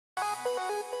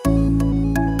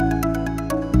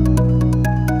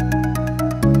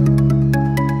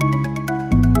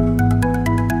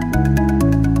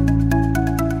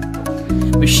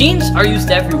Machines are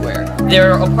used everywhere.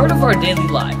 They're a part of our daily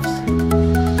lives.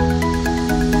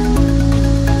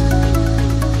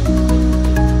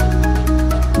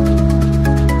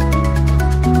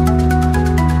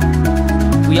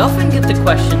 We often get the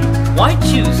question, why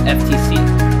choose FTC?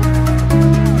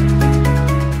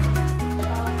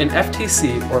 In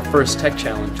FTC, or First Tech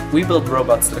Challenge, we build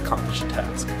robots that accomplish a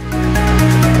task.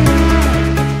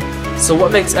 So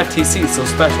what makes FTC so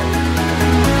special?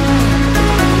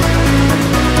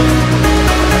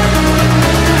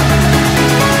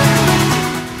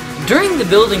 During the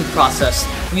building process,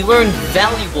 we learn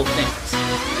valuable things.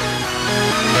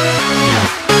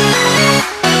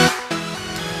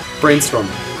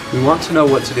 Brainstorming. We want to know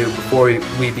what to do before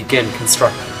we begin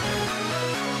constructing.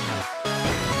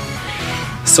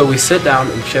 So we sit down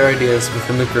and share ideas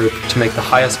within the group to make the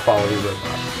highest quality robot.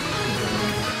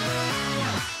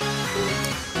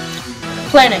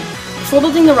 Planning. Before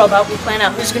building the robot, we plan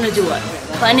out who's going to do what.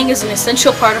 Planning is an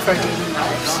essential part of our daily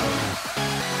lives.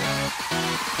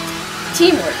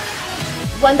 Teamwork.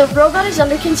 When the robot is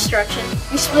under construction,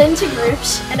 we split into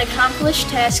groups and accomplish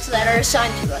tasks that are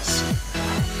assigned to us.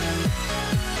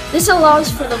 This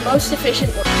allows for the most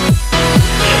efficient work.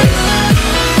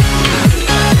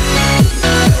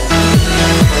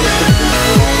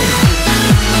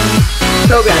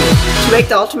 Programming. To make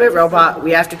the ultimate robot,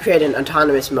 we have to create an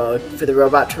autonomous mode for the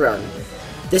robot to run.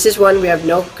 This is when we have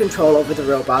no control over the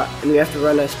robot and we have to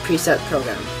run a preset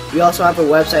program. We also have a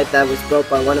website that was built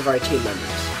by one of our team members.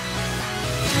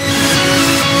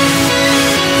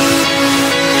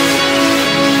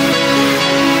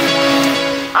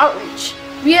 Outreach.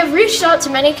 We have reached out to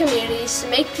many communities to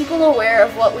make people aware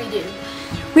of what we do.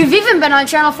 We've even been on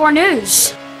Channel 4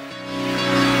 News.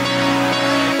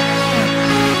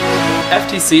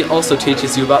 FTC also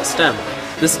teaches you about STEM.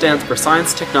 This stands for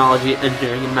Science, Technology,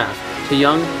 Engineering, and Math, to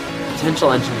young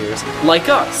potential engineers like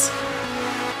us.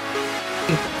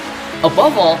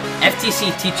 Above all, FTC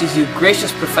teaches you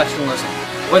gracious professionalism.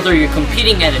 Whether you're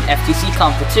competing at an FTC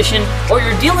competition or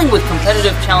you're dealing with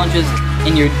competitive challenges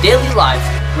in your daily lives,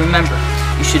 remember,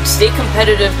 you should stay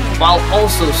competitive while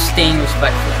also staying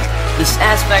respectful. This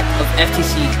aspect of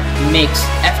FTC makes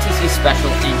FTC special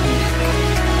and unique.